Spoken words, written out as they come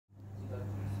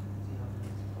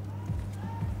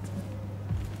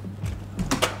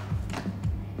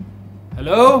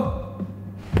Hello?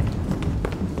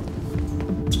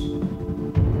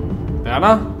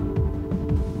 Werner?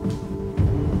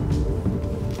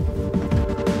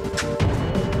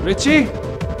 Richie?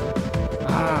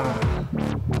 Ah.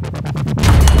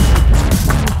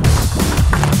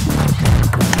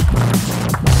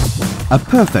 A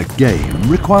perfect game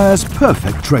requires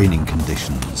perfect training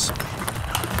conditions.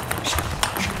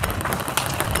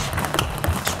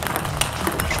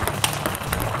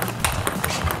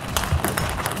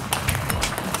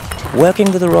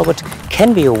 Working with a robot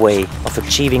can be a way of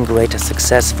achieving greater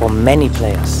success for many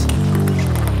players.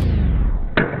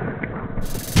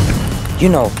 You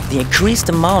know, the increased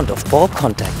amount of ball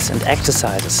contacts and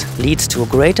exercises leads to a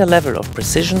greater level of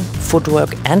precision,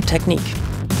 footwork and technique.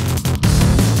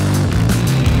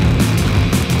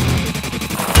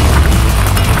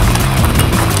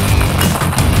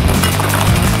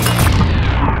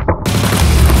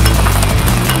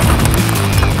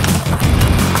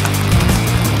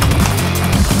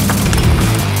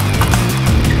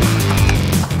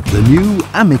 The new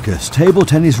Amicus table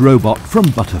tennis robot from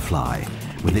Butterfly,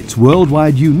 with its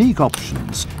worldwide unique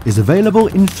options, is available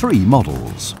in 3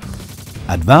 models: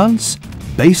 Advance,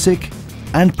 Basic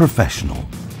and Professional.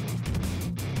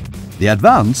 The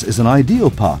Advance is an ideal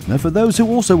partner for those who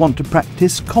also want to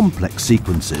practice complex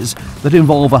sequences that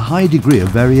involve a high degree of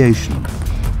variation.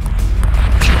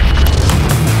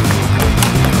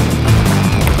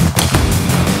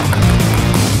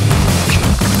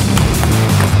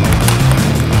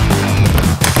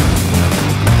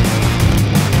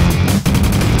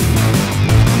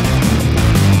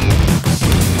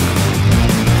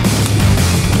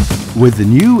 With the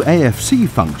new AFC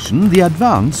function, the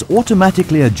Advance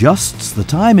automatically adjusts the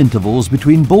time intervals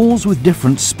between balls with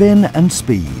different spin and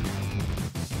speed.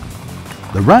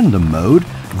 The random mode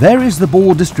varies the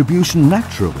ball distribution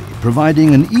naturally,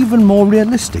 providing an even more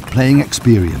realistic playing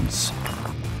experience.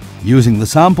 Using the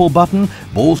sample button,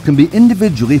 balls can be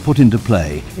individually put into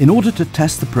play in order to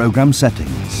test the program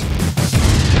settings.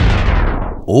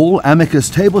 All Amicus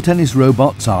table tennis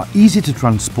robots are easy to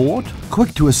transport,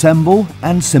 quick to assemble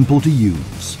and simple to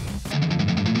use.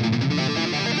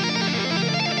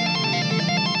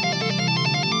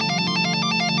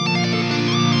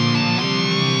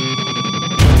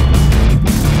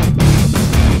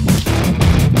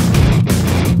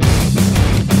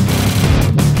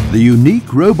 The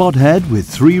unique robot head with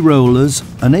 3 rollers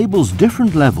enables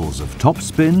different levels of top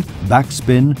spin, back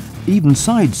spin, even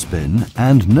side spin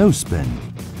and no spin.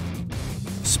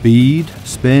 Speed,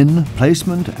 spin,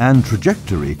 placement and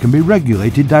trajectory can be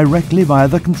regulated directly via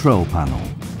the control panel.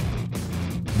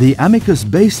 The Amicus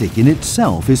Basic in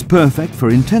itself is perfect for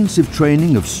intensive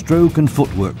training of stroke and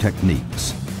footwork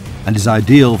techniques and is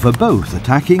ideal for both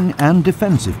attacking and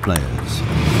defensive players.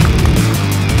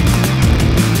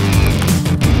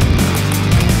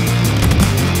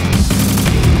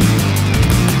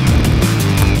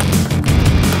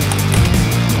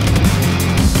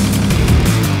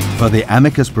 For the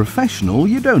Amicus Professional,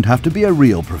 you don't have to be a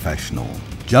real professional.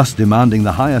 Just demanding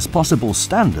the highest possible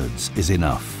standards is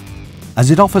enough,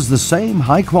 as it offers the same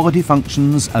high-quality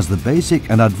functions as the Basic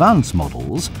and Advanced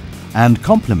models and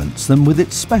complements them with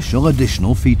its special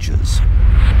additional features.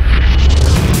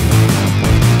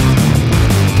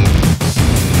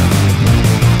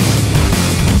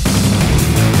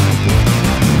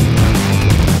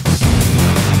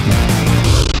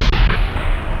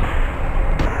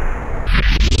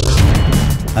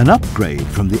 An upgrade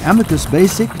from the Amicus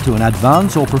Basic to an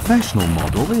Advanced or Professional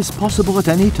model is possible at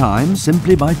any time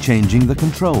simply by changing the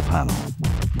control panel.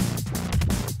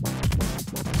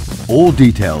 All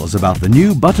details about the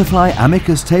new Butterfly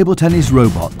Amicus table tennis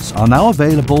robots are now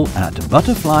available at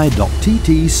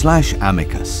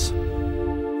butterfly.tt/amicus.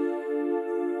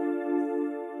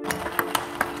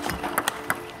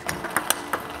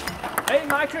 Hey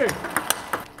Michael!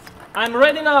 I'm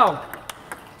ready now!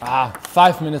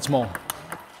 5 minutes more.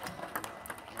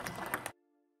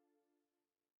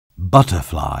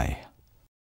 Butterfly.